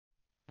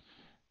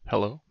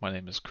Hello, my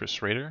name is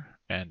Chris Rader,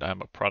 and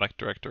I'm a product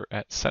director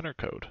at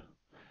Centercode.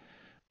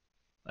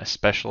 I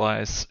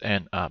specialize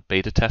in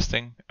beta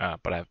testing,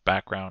 but I have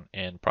background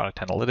in product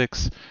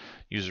analytics,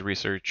 user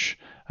research,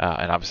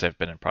 and obviously I've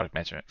been in product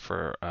management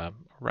for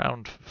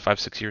around 5,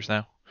 6 years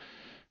now.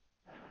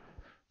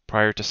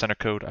 Prior to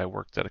Centercode, I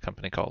worked at a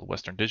company called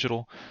Western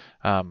Digital.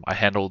 I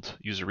handled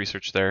user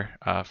research there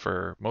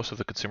for most of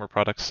the consumer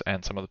products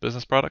and some of the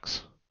business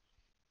products.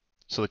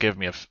 So it gave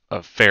me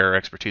a fair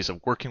expertise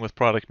of working with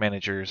product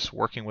managers,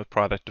 working with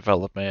product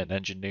development,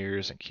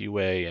 engineers, and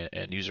QA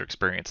and user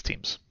experience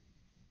teams.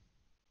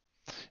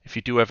 If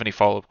you do have any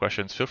follow-up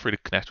questions, feel free to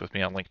connect with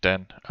me on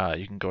LinkedIn.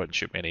 You can go ahead and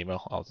shoot me an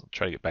email. I'll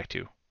try to get back to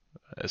you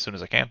as soon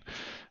as I can.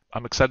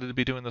 I'm excited to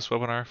be doing this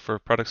webinar for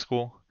Product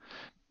School.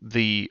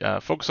 The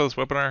focus of this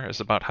webinar is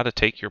about how to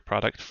take your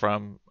product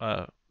from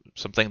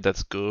something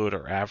that's good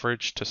or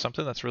average to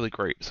something that's really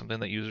great, something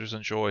that users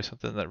enjoy,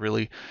 something that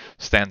really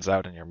stands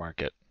out in your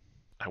market.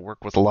 I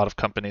work with a lot of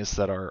companies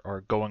that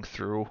are going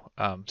through,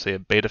 say, a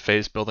beta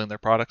phase building their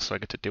products, so I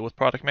get to deal with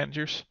product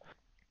managers.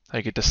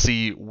 I get to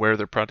see where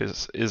their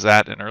product is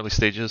at in early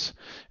stages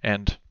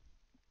and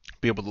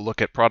be able to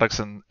look at products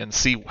and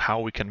see how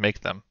we can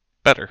make them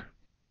better.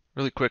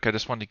 Really quick, I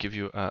just wanted to give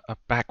you a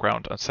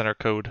background on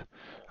Centercode.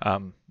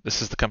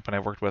 This is the company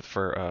I've worked with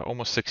for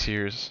almost 6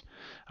 years.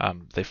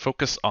 They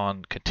focus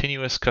on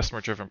continuous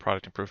customer-driven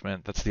product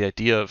improvement. That's the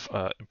idea of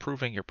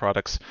improving your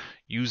products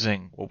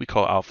using what we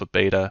call alpha,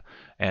 beta,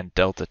 and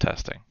delta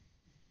testing.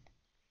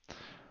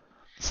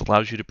 This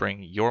allows you to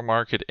bring your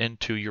market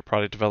into your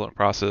product development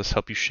process,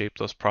 help you shape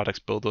those products,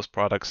 build those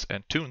products,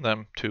 and tune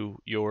them to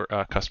your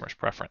customer's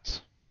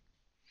preference.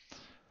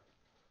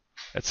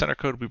 At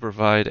Centercode, we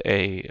provide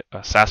a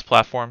SaaS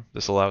platform.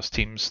 This allows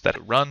teams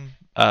that run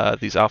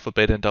these alpha,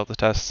 beta, and delta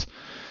tests.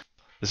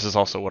 This is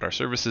also what our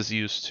services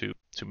use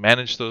to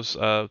manage those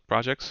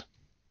projects.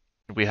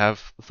 We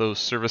have those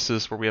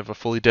services where we have a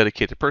fully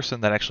dedicated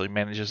person that actually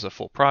manages a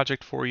full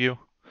project for you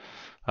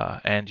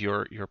and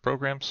your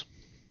programs.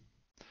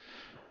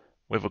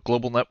 We have a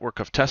global network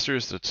of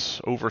testers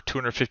that's over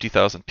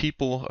 250,000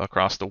 people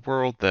across the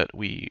world that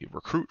we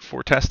recruit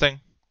for testing.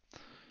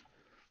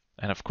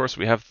 And of course,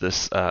 we have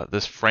this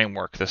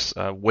framework, this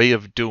way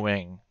of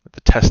doing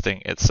the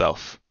testing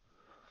itself.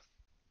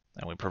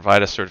 And we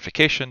provide a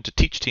certification to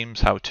teach teams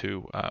how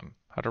to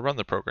run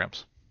the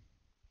programs.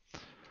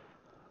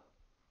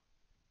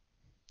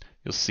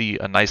 You'll see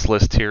a nice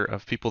list here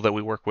of people that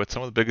we work with.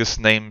 Some of the biggest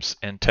names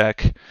in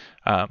tech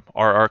are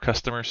our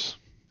customers.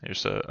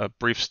 Here's a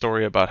brief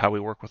story about how we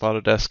work with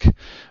Autodesk.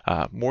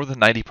 More than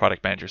 90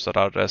 product managers at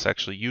Autodesk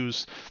actually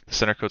use the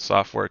Centercode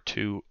software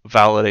to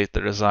validate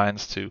their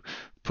designs, to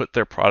put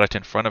their product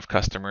in front of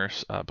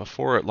customers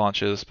before it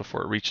launches,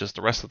 before it reaches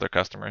the rest of their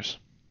customers.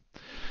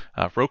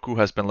 Roku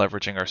has been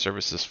leveraging our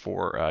services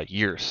for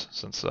years,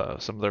 since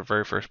some of their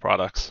very first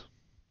products.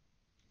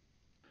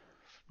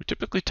 We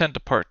typically tend to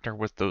partner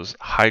with those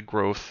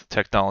high-growth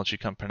technology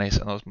companies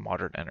and those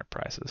modern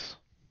enterprises.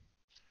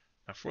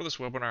 Now for this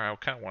webinar, I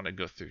kind of want to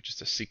go through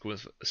just a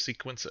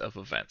sequence of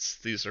events.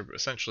 These are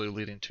essentially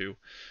leading to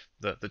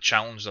the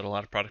challenge that a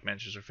lot of product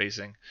managers are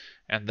facing,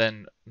 and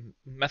then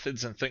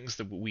methods and things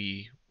that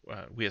we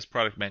as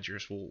product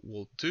managers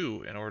will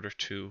do in order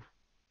to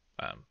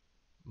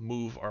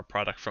move our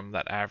product from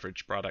that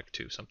average product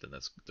to something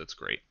that's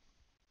great.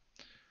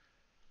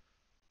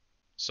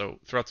 So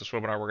throughout this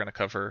webinar, we're going to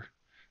cover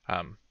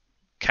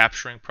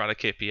capturing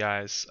product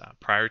KPIs,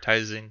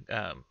 prioritizing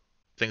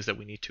things that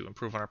we need to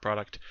improve on our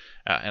product,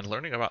 and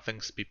learning about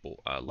things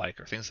people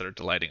like or things that are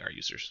delighting our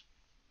users.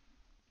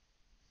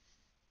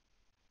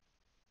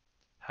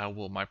 How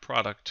will my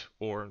product,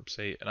 or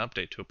say an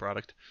update to a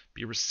product,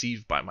 be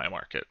received by my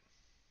market?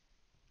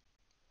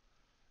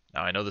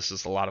 Now I know this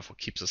is a lot of what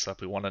keeps us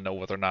up. We want to know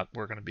whether or not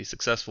we're going to be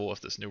successful,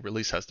 if this new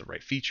release has the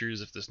right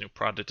features, if this new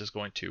product is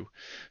going to,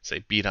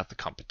 say, beat out the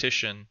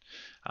competition.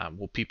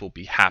 Will people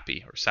be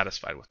happy or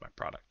satisfied with my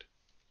product?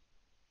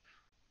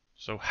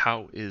 So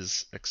how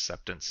is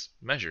acceptance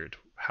measured?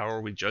 How are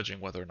we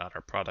judging whether or not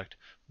our product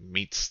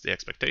meets the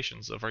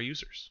expectations of our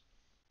users?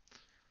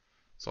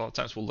 So a lot of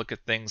times we'll look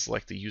at things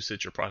like the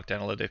usage or product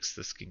analytics.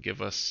 This can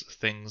give us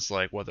things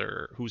like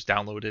who's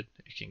downloaded.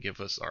 It can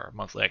give us our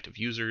monthly active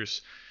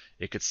users.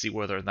 It could see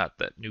whether or not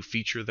that new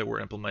feature that we're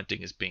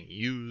implementing is being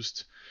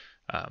used.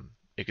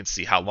 It can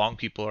see how long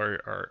people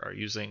are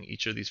using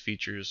each of these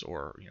features,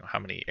 or how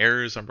many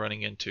errors I'm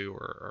running into,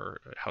 or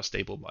how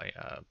stable my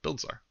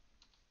builds are.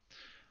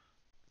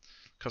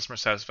 Customer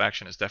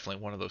satisfaction is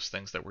definitely one of those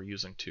things that we're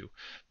using to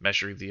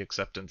measure the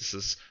acceptance. This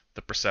is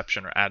the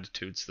perception or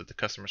attitudes that the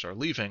customers are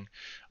leaving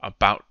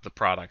about the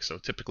product. So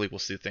typically we'll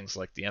see things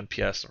like the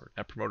NPS or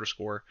Net Promoter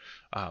Score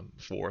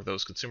for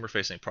those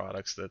consumer-facing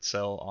products that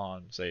sell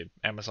on, say,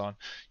 Amazon.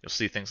 You'll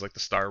see things like the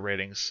star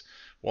ratings.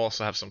 We'll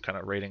also have some kind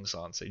of ratings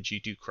on, say,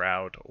 G2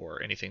 Crowd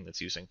or anything that's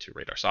using to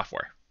rate our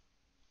software.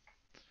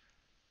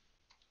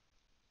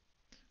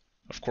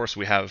 Of course,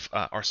 we have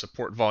our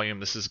support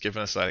volume. This has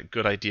given us a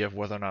good idea of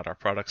whether or not our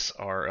products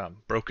are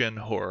broken,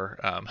 or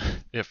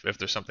if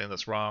there's something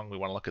that's wrong. We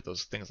want to look at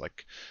those things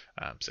like,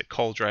 say,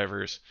 call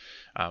drivers.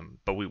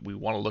 But we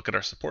want to look at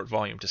our support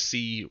volume to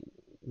see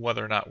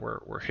whether or not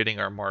we're hitting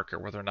our mark, or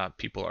whether or not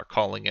people are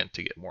calling in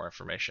to get more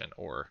information.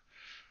 Or,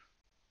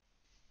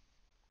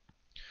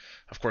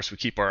 of course, we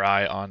keep our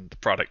eye on the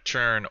product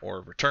churn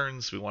or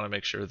returns. We want to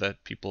make sure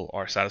that people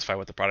are satisfied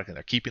with the product and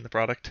they're keeping the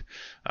product.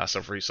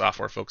 So for you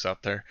software folks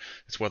out there,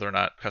 it's whether or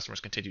not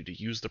customers continue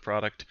to use the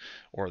product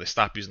or they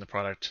stop using the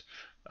product.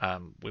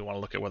 We want to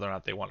look at whether or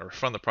not they want to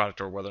refund the product,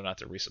 or whether or not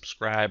they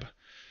resubscribe.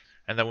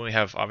 And then we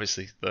have,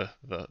 obviously,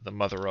 the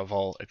mother of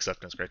all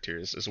acceptance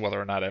criteria is whether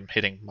or not I'm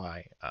hitting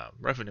my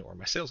revenue or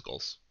my sales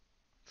goals.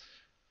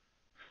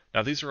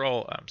 Now, these are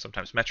all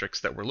sometimes metrics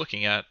that we're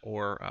looking at,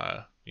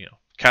 or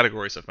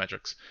categories of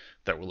metrics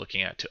that we're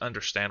looking at to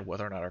understand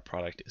whether or not our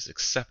product is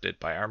accepted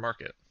by our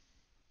market.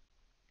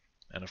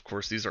 And of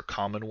course, these are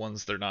common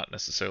ones. They're not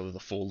necessarily the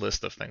full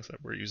list of things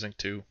that we're using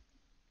to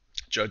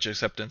judge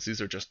acceptance.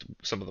 These are just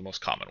some of the most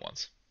common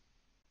ones.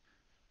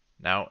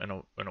 Now,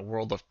 in a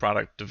world of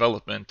product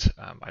development,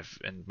 I've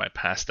in my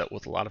past dealt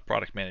with a lot of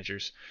product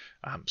managers,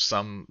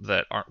 some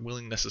that aren't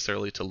willing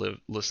necessarily to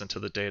listen to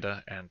the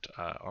data, and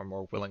are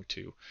more willing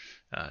to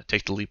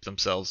take the leap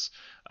themselves.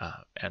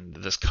 And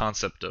this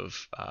concept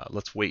of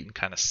let's wait and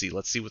kind of see,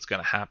 let's see what's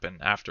going to happen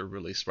after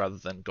release, rather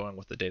than going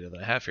with the data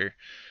that I have here.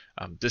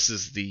 This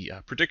is the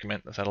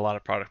predicament that a lot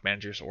of product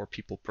managers or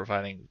people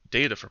providing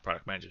data for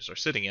product managers are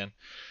sitting in,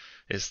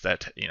 is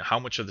that how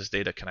much of this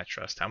data can I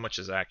trust? How much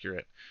is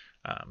accurate?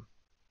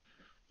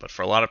 But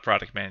for a lot of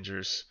product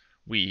managers,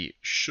 we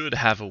should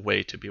have a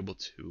way to be able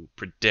to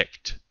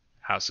predict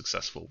how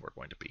successful we're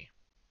going to be.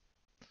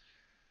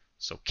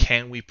 So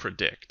can we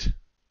predict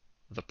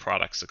the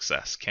product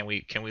success? Can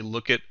we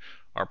look at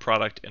our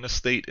product in a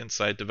state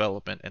inside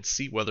development and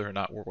see whether or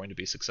not we're going to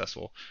be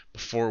successful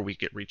before we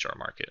reach our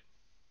market?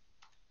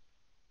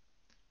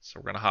 So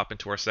we're going to hop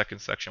into our second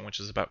section, which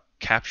is about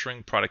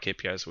capturing product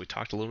KPIs. So we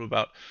talked a little bit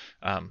about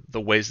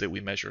the ways that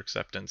we measure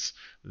acceptance.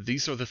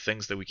 These are the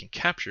things that we can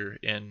capture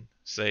in,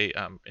 say,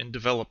 in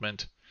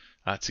development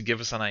to give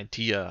us an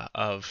idea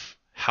of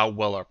how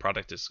well our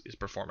product is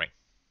performing.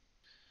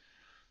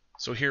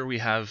 So here we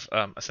have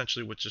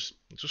essentially with just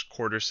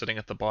quarters sitting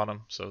at the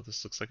bottom. So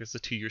this looks like it's a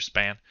 2-year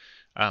span,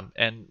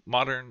 and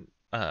modern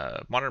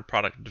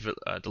product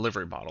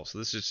delivery model. So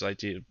this is the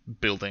idea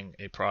of building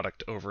a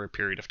product over a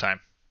period of time.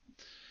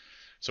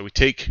 So we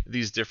take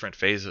these different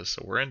phases.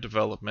 So we're in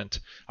development.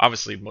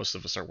 Obviously, most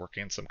of us are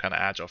working in some kind of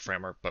agile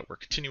framework, but we're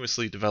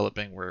continuously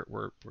developing.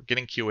 We're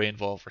getting QA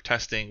involved. We're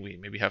testing. We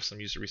maybe have some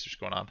user research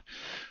going on.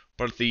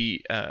 But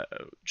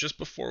just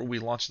before we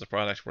launch the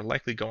product, we're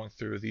likely going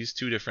through these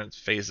two different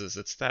phases.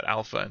 It's that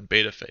alpha and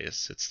beta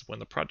phase. It's when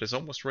the product is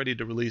almost ready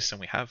to release and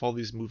we have all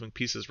these moving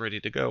pieces ready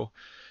to go,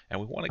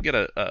 and we want to get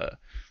a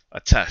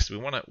test. We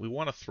want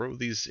to throw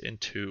these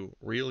into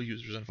real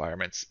users'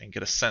 environments and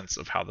get a sense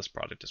of how this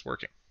product is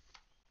working.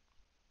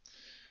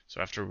 So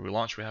after we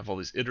launch, we have all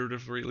these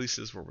iterative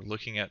releases where we're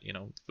looking at,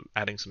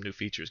 adding some new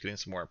features, getting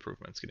some more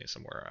improvements, getting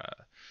some more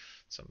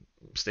some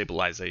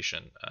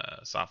stabilization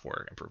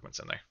software improvements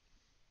in there.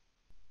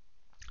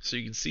 So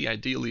you can see,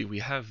 ideally, we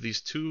have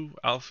these two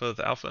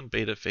the alpha and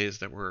beta phase,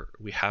 that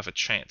we have a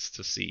chance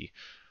to see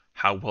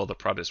how well the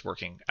product is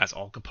working as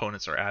all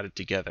components are added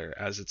together,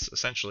 as it's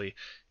essentially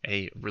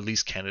a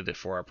release candidate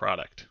for our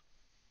product.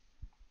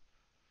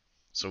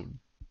 So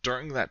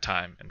during that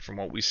time, and from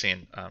what we've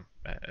seen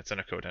at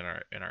Centercode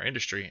in our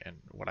industry, and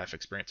what I've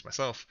experienced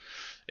myself,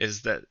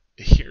 is that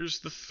here's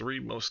the 3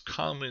 most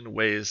common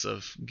ways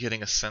of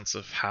getting a sense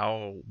of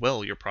how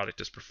well your product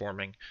is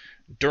performing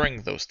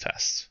during those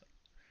tests.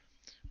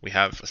 We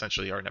have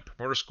essentially our Net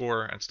Promoter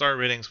Score and star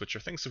ratings, which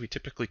are things that we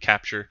typically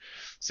capture,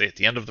 say, at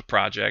the end of the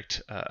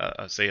project,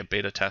 say a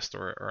beta test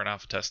or an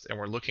alpha test, and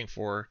we're looking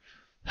for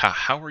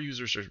how our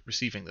users are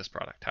receiving this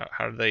product.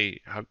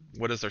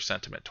 What is their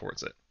sentiment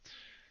towards it?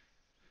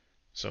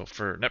 So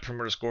for Net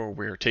Promoter Score,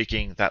 we're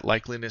taking that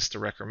likeliness to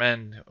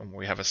recommend, and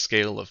we have a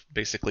scale of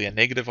basically a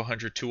negative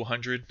 100 to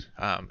 100,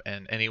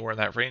 and anywhere in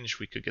that range,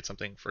 we could get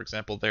something. For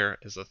example, there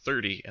is a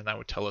 30, and that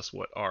would tell us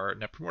what our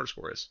Net Promoter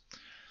Score is.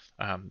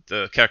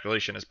 The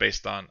calculation is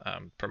based on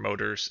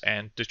promoters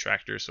and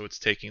detractors, so it's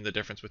taking the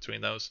difference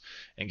between those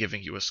and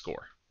giving you a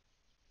score.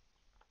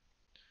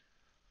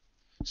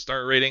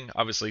 Star rating,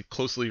 obviously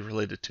closely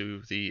related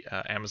to the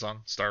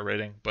Amazon star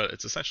rating, but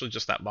it's essentially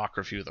just that mock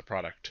review of the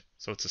product.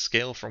 So it's a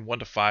scale from 1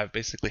 to 5,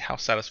 basically how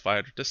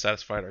satisfied or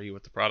dissatisfied are you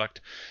with the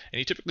product. And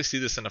you typically see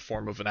this in the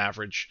form of an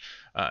average,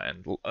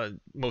 and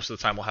most of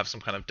the time we'll have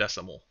some kind of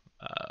decimal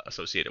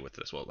associated with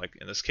it as well, like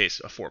in this case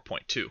a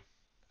 4.2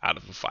 out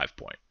of a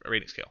 5-point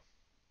rating scale.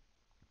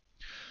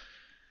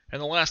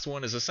 And the last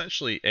one is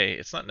essentially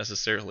it's not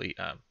necessarily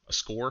a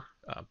score,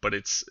 but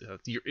it's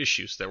your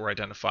issues that were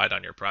identified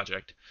on your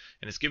project.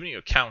 And it's giving you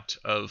a count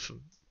of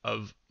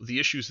the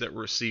issues that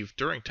were received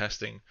during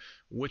testing,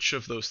 which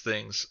of those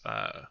things,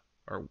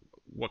 or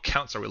what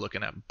counts are we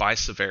looking at by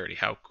severity?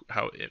 How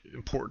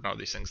important are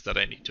these things that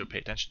I need to pay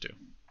attention to?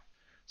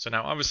 So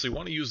now obviously we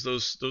want to use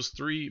those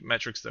three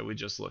metrics that we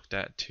just looked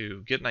at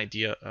to get an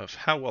idea of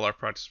how well our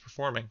product is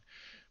performing.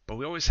 But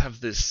we always have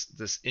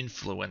this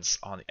influence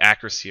on the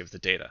accuracy of the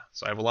data.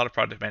 So I have a lot of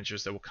product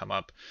managers that will come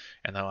up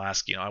and they'll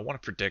ask, I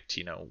want to predict,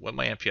 what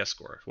my NPS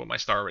score, what my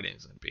star rating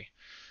is going to be.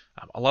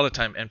 A lot of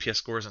time, NPS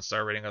scores and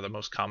star rating are the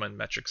most common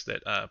metrics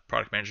that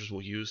product managers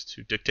will use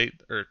to dictate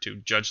or to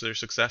judge their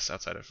success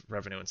outside of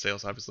revenue and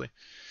sales, obviously.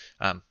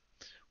 Um,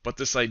 but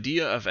this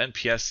idea of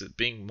NPS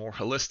being more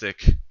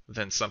holistic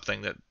than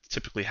something that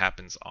typically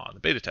happens on the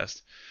beta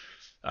test,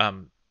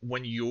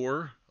 when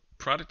your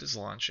product is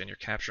launched and you're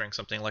capturing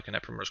something like a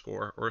net promoter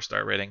score or a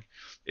star rating,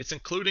 it's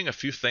including a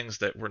few things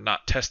that we're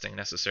not testing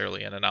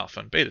necessarily in an alpha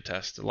and beta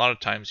test. A lot of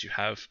times you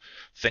have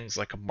things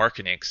like a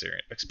marketing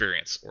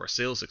experience or a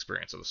sales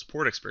experience or the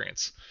support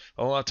experience.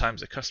 A lot of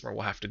times a customer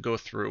will have to go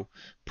through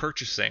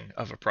purchasing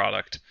of a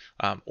product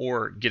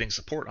or getting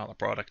support on the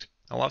product.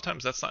 A lot of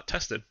times that's not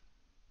tested.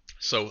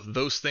 So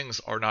those things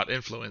are not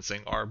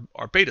influencing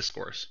our beta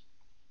scores.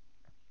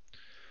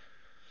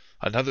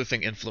 Another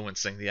thing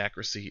influencing the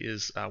accuracy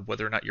is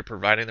whether or not you're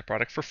providing the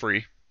product for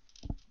free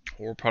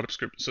or product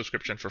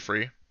subscription for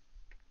free,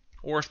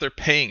 or if they're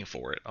paying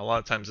for it. A lot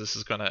of times this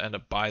is going to end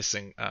up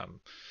biasing,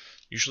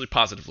 usually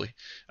positively,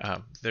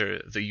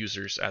 the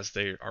users as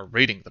they are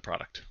rating the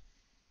product.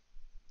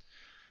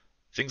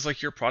 Things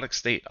like your product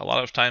state. A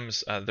lot of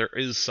times there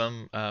is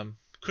some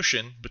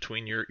cushion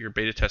between your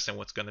beta test and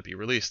what's going to be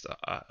released.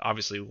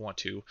 Obviously, we want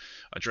to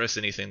address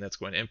anything that's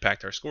going to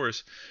impact our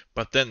scores,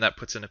 but then that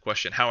puts into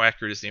question how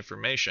accurate is the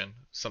information,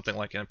 something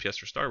like an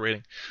NPS or star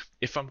rating,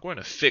 if I'm going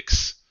to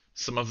fix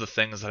some of the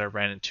things that I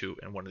ran into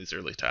in one of these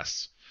early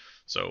tests.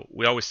 So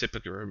we always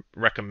typically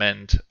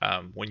recommend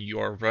when you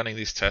are running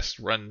these tests,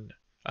 run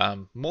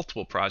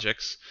multiple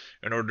projects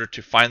in order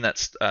to find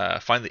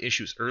the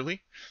issues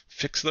early,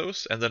 fix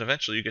those, and then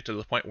eventually you get to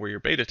the point where your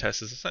beta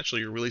test is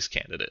essentially your release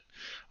candidate,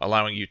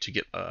 allowing you to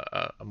get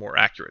a more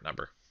accurate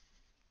number.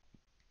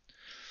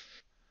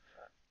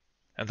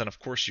 And then of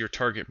course your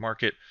target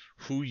market,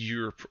 who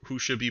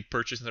should be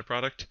purchasing the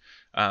product.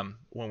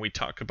 When we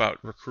talk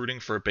about recruiting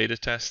for a beta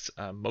test,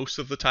 most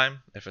of the time,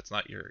 if it's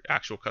not your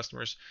actual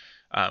customers,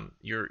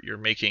 you're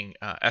making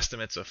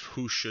estimates of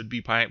who should be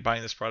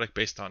buying this product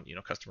based on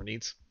customer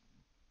needs.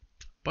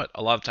 But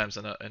a lot of times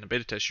in a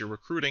beta test, you're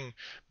recruiting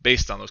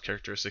based on those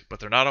characteristics, but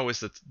they're not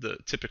always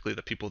typically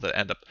the people that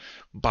end up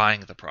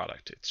buying the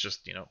product. It's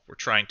just we're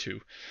trying to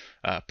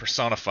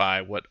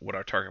personify what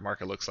our target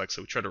market looks like,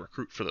 so we try to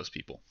recruit for those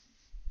people.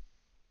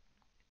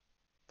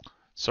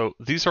 So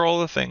these are all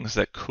the things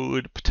that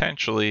could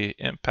potentially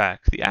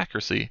impact the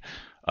accuracy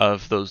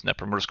of those net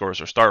promoter scores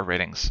or star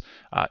ratings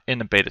in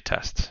a beta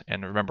test.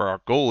 And remember,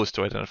 our goal is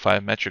to identify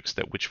metrics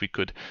that which we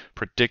could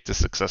predict the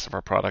success of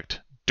our product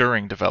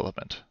during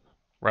development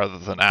rather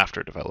than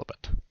after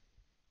development.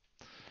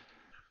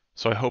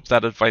 So I hope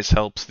that advice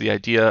helps. The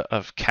idea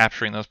of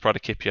capturing those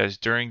product KPIs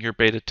during your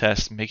beta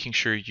test, making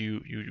sure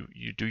you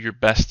do your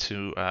best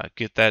to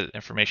get that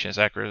information as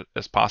accurate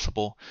as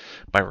possible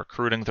by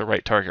recruiting the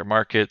right target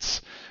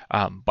markets,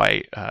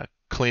 by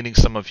cleaning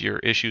some of your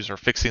issues or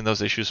fixing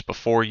those issues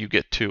before you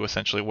get to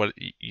essentially what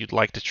you'd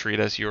like to treat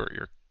as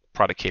your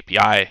product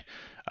KPI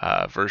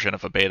version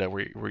of a beta,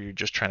 where you're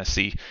just trying to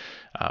see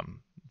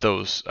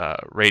those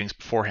ratings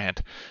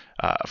beforehand.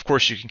 Of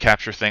course, you can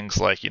capture things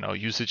like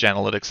usage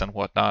analytics and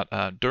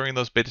whatnot during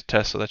those beta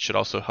tests, so that should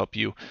also help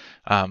you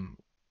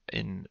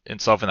in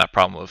solving that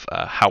problem of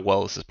how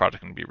well is this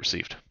product going to be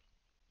received.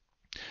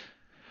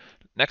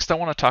 Next, I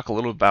want to talk a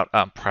little about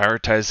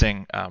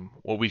prioritizing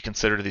what we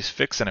consider these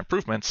fixes and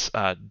improvements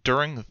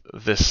during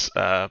this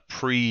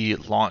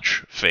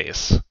pre-launch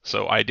phase.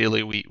 So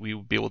ideally, we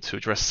would be able to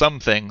address some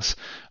things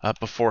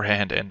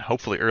beforehand and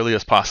hopefully early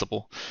as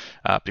possible,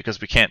 because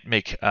we can't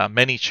make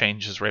many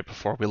changes right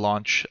before we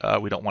launch.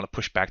 We don't want to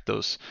push back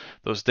those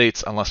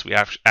dates unless we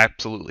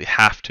absolutely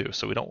have to.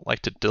 So we don't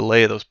like to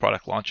delay those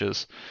product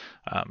launches.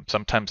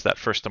 Sometimes that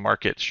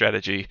first-to-market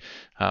strategy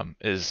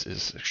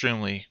is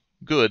extremely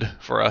good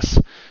for us,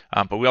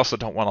 but we also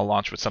don't want to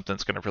launch with something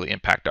that's going to really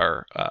impact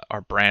our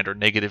brand or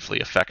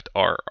negatively affect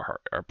our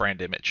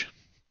brand image.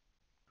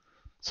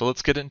 So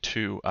let's get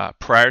into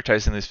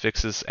prioritizing these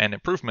fixes and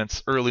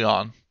improvements early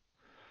on.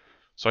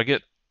 So I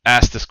get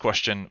asked this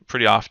question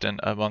pretty often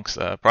amongst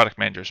product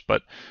managers,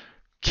 but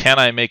can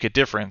I make a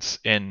difference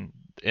in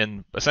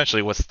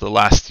essentially what's the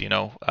last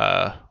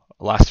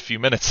few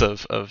minutes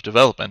of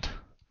development?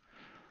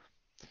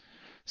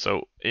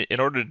 So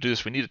in order to do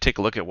this, we need to take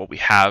a look at what we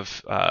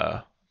have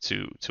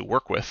to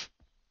work with.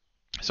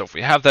 So if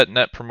we have that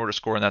net promoter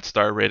score and that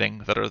star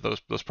rating, that are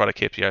those product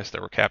KPIs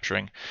that we're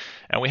capturing,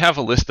 and we have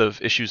a list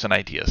of issues and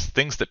ideas,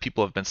 things that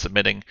people have been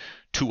submitting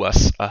to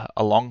us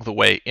along the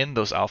way in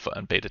those alpha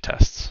and beta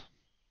tests.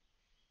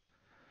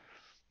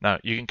 Now,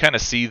 you can kind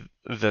of see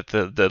that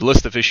the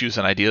list of issues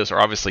and ideas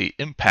are obviously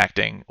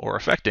impacting or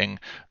affecting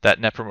that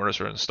net promoter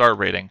score and star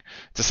rating.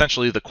 It's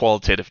essentially the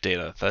qualitative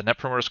data. The net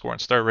promoter score and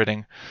star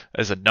rating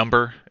is a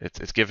number.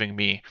 It's giving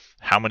me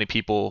how many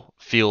people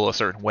feel a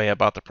certain way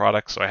about the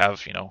product. So I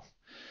have,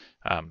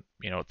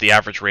 the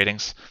average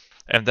ratings.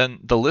 And then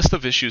the list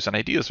of issues and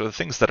ideas are the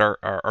things that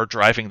are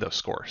driving those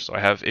scores. So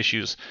I have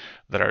issues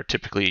that are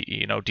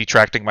typically,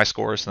 detracting my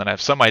scores, and then I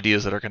have some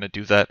ideas that are going to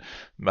do that,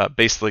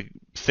 basically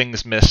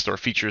things missed or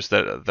features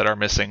that are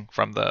missing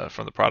from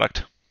the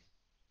product.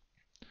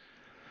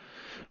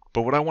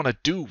 But what I want to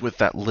do with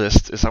that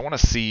list is I want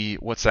to see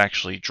what's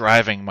actually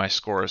driving my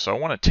scores. So I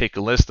want to take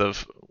a list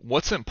of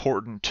what's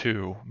important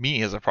to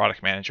me as a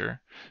product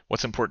manager,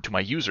 what's important to my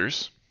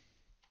users,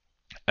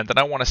 and then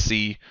I want to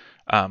see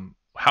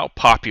how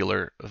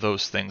popular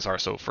those things are.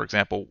 So, for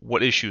example,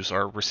 what issues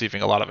are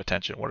receiving a lot of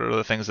attention? What are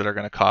the things that are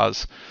going to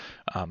cause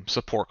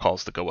support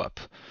calls to go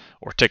up,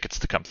 or tickets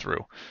to come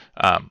through,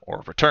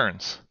 or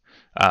returns?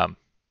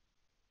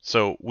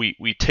 So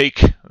we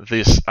take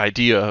this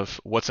idea of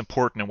what's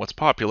important and what's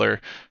popular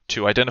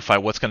to identify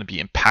what's going to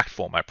be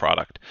impactful in my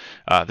product.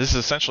 This is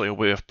essentially a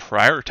way of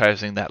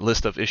prioritizing that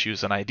list of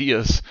issues and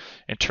ideas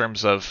in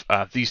terms of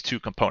these two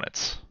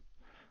components.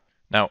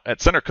 Now at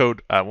Centercode,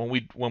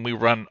 when we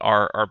run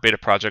our beta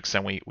projects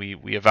and we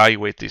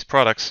evaluate these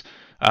products,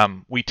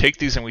 we take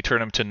these and we turn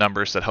them to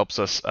numbers that helps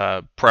us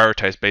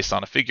prioritize based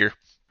on a figure.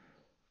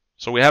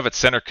 So we have at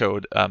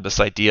Centercode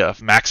this idea of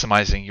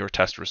maximizing your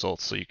test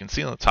results. So you can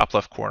see in the top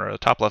left corner, the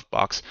top left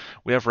box,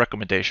 we have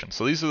recommendations.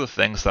 So these are the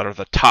things that are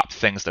the top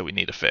things that we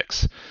need to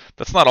fix.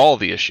 That's not all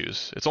the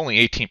issues. It's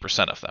only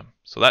 18% of them.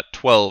 So that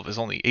 12 is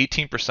only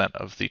 18%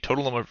 of the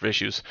total number of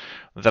issues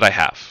that I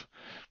have.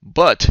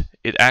 But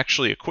it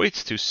actually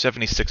equates to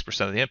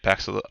 76% of the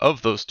impact. So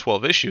of those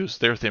 12 issues,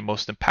 they're the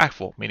most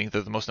impactful, meaning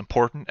they're the most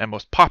important and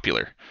most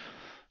popular.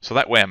 So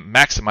that way I'm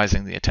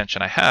maximizing the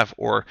attention I have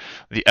or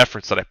the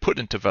efforts that I put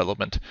into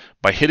development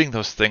by hitting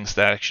those things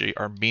that actually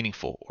are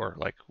meaningful or,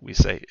 like we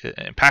say,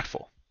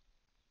 impactful.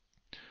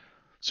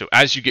 So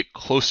as you get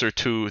closer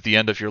to the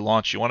end of your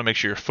launch, you want to make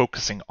sure you're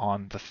focusing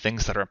on the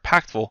things that are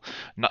impactful,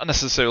 not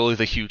necessarily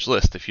the huge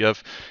list. If you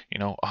have,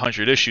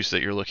 100 issues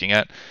that you're looking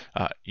at,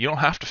 you don't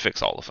have to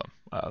fix all of them.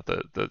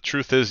 The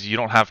truth is you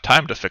don't have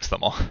time to fix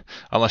them all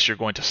unless you're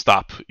going to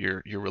stop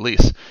your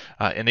release.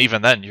 And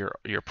even then,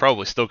 you're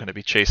probably still going to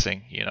be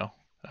chasing,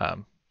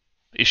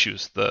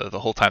 issues the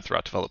whole time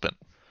throughout development.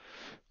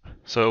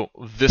 So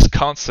this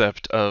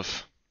concept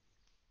of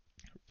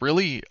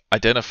really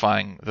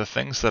identifying the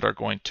things that are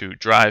going to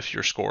drive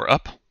your score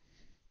up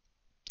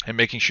and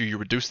making sure you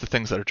reduce the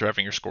things that are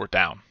driving your score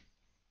down.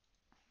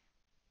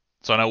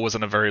 So I know it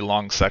wasn't a very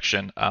long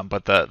section,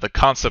 but the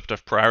concept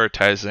of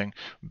prioritizing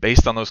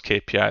based on those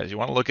KPIs, you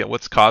want to look at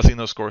what's causing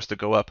those scores to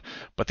go up,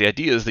 but the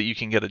idea is that you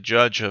can get a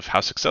judge of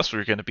how successful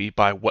you're going to be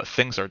by what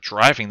things are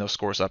driving those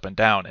scores up and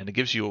down, and it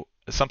gives you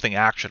something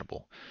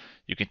actionable.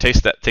 You can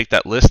take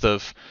that list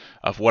of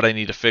what I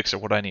need to fix or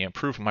what I need to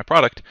improve in my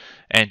product,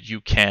 and you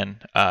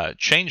can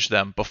change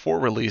them before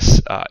release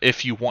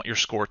if you want your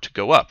score to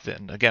go up.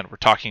 Then again, we're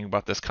talking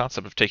about this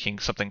concept of taking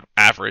something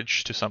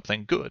average to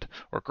something good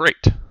or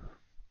great.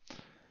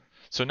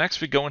 So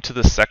next we go into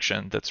this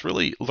section that's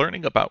really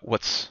learning about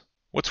what's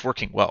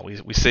working well.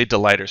 We say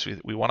delighters.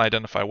 We want to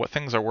identify what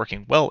things are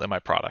working well in my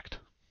product.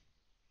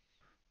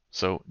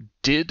 So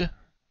did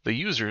the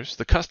users,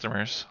 the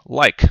customers,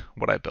 like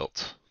what I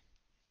built?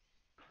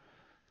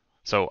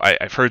 So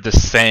I've heard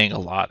this saying a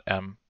lot,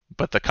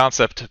 but the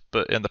concept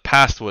in the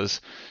past was,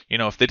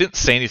 if they didn't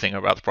say anything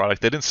about the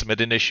product, they didn't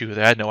submit an issue,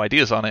 they had no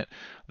ideas on it,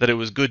 that it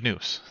was good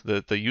news.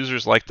 The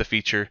users liked the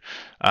feature,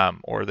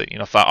 or that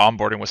if the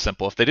onboarding was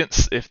simple.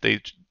 If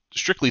they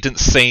strictly didn't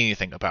say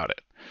anything about it.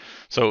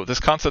 So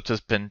this concept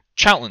has been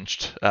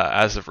challenged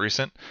as of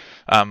recent.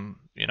 At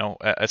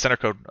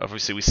Centercode,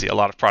 obviously we see a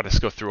lot of products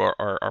go through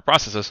our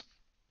processes,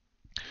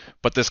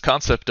 but this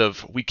concept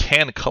of we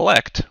can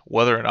collect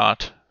whether or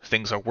not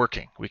things are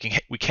working. We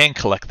can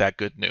collect that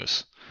good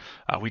news.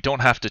 We don't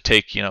have to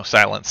take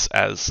silence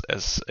as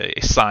a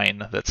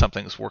sign that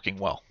something's working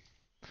well.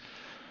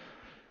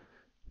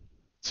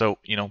 So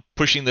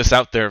pushing this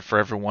out there for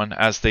everyone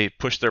as they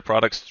push their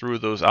products through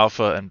those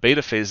alpha and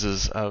beta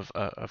phases of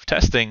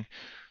testing.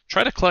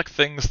 Try to collect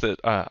things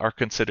that are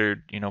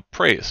considered,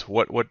 praise.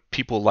 What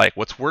people like,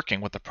 what's working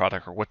with the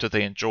product, or what do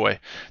they enjoy.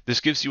 This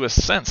gives you a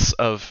sense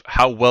of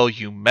how well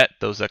you met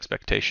those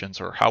expectations,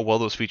 or how well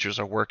those features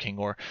are working.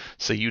 Or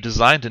say you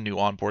designed a new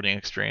onboarding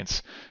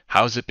experience.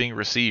 How is it being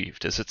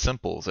received? Is it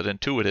simple? Is it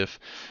intuitive?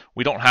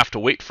 We don't have to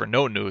wait for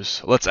no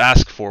news. Let's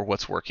ask for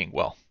what's working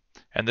well.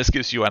 And this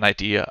gives you an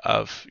idea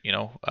of,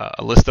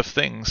 a list of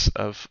things,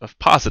 of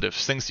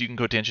positives, things you can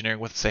go to engineering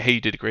with and say, hey,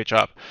 you did a great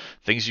job.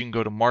 Things you can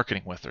go to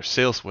marketing with or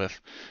sales with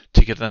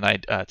to give them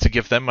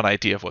an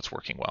idea of what's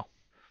working well.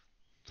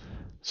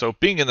 So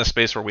being in the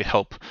space where we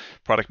help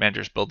product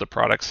managers build their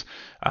products,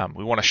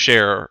 we want to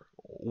share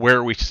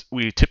where we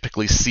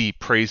typically see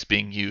praise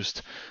being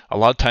used. A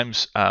lot of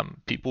times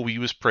people will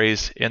use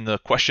praise in the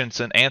questions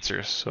and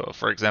answers. So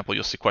for example,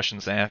 you'll see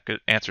questions and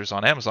answers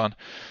on Amazon,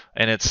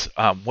 and it's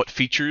what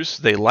features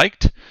they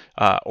liked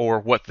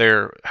or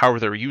how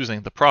they're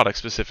using the product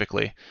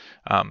specifically.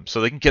 So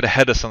they can get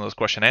ahead of some of those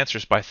question and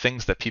answers by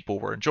things that people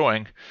were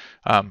enjoying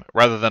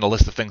rather than a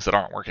list of things that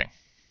aren't working.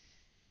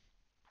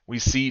 We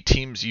see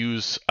teams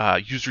use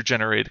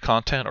user-generated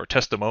content or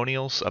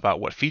testimonials about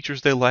what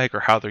features they like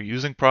or how they're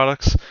using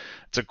products.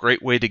 It's a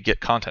great way to get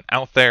content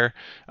out there,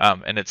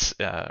 and it's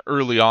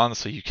early on,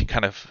 so you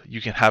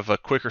can have a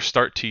quicker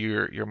start to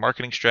your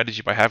marketing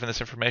strategy by having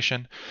this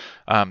information.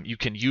 You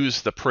can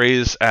use the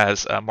praise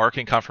as a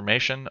marketing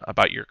confirmation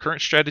about your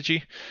current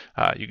strategy.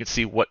 You can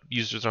see what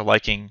users are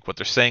liking, what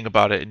they're saying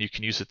about it, and you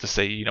can use it to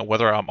say,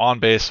 whether I'm on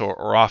base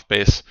or off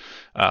base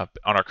on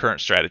our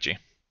current strategy.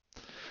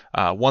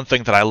 One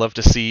thing that I love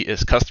to see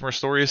is customer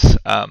stories.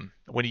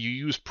 When you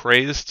use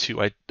praise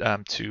to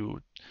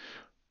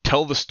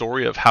tell the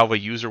story of how a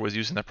user was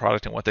using the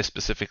product and what they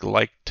specifically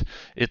liked,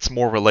 it's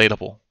more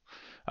relatable.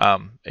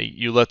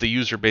 You let the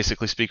user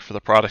basically speak for the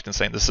product and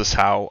saying this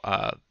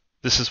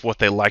is what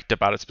they liked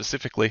about it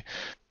specifically.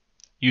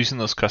 Using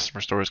those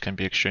customer stories can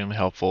be extremely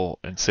helpful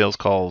in sales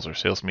calls or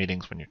sales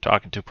meetings when you're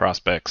talking to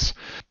prospects.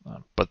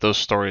 But those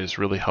stories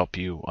really help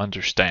you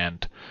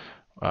understand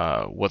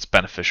what's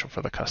beneficial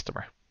for the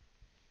customer.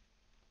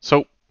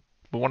 So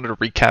we wanted to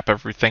recap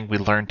everything we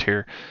learned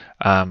here.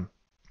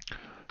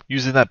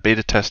 Using that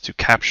beta test to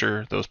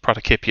capture those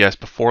product KPIs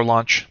before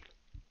launch,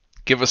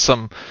 give us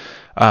some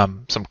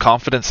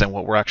confidence in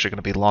what we're actually going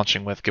to be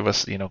launching with. Give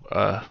us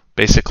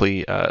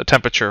basically a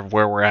temperature of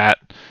where we're at.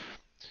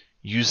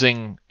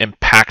 Using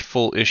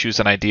impactful issues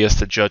and ideas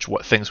to judge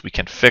what things we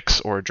can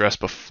fix or address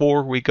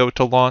before we go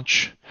to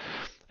launch,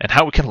 and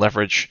how we can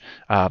leverage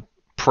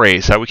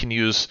praise, how we can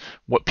use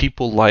what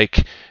people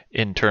like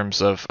in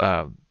terms of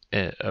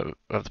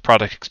the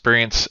product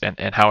experience,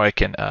 and how I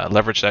can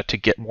leverage that to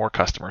get more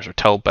customers or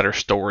tell better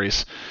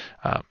stories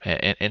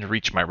and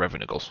reach my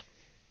revenue goals.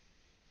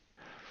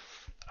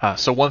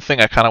 So one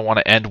thing I kind of want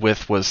to end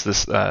with was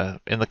this,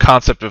 in the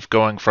concept of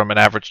going from an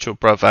average to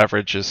above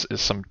average is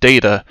some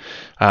data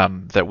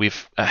that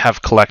we've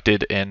have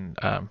collected in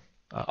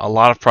a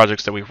lot of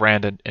projects that we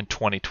ran in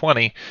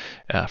 2020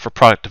 for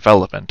product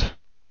development.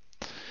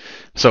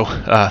 So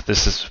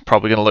this is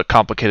probably going to look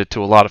complicated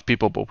to a lot of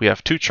people, but we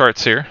have two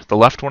charts here. The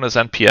left one is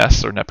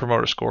NPS, or Net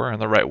Promoter Score,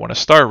 and the right one is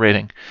star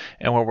rating.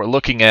 And what we're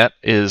looking at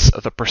is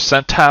the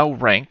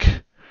percentile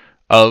rank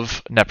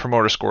of Net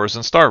Promoter Scores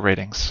and star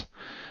ratings.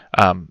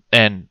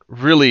 And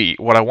really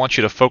what I want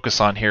you to focus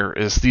on here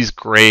is these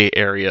gray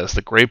areas,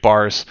 the gray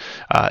bars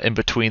in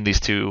between these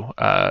two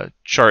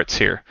charts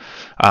here.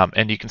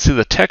 And you can see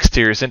the text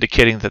here is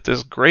indicating that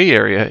this gray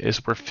area is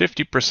where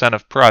 50%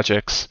 of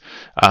projects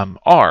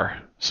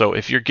are. So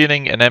if you're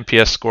getting an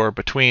NPS score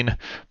between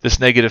this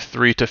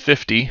 -3 to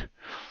 50,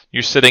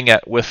 you're sitting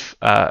at with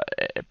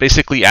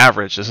basically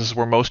average. This is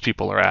where most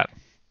people are at.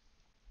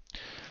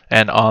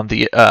 And on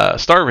the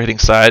star rating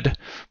side,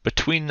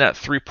 between that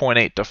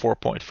 3.8 to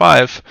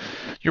 4.5,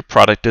 your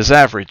product is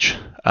average.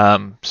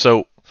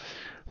 So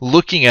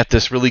looking at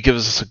this really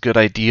gives us a good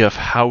idea of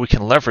how we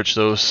can leverage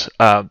those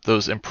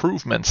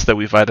improvements that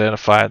we've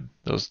identified,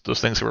 those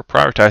things that we're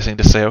prioritizing,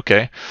 to say,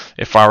 okay,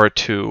 if I were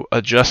to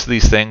adjust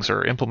these things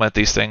or implement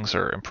these things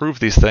or improve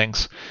these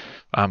things,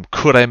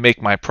 could I make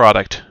my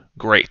product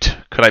great?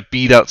 Could I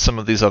beat out some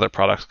of these other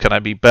products? Can I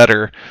be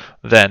better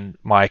than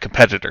my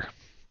competitor?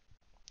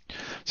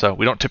 So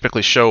we don't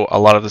typically show a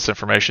lot of this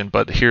information,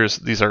 but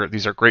these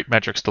are great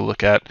metrics to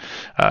look at.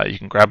 You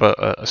can grab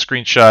a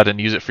screenshot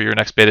and use it for your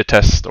next beta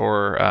test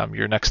or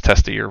your next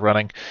test that you're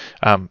running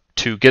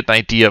to get an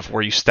idea of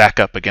where you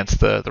stack up against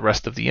the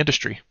rest of the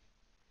industry.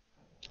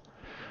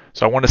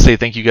 So I want to say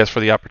thank you guys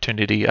for the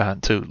opportunity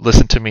to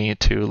listen to me,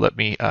 to let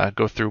me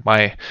go through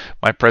my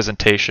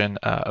presentation.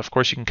 Of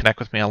course, you can connect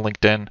with me on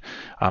LinkedIn.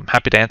 I'm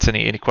happy to answer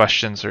any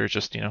questions or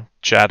just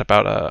chat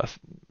about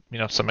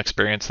some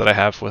experience that I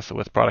have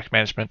with product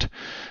management,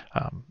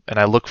 and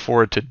I look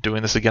forward to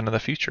doing this again in the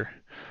future.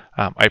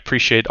 I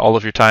appreciate all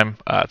of your time.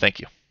 Thank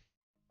you.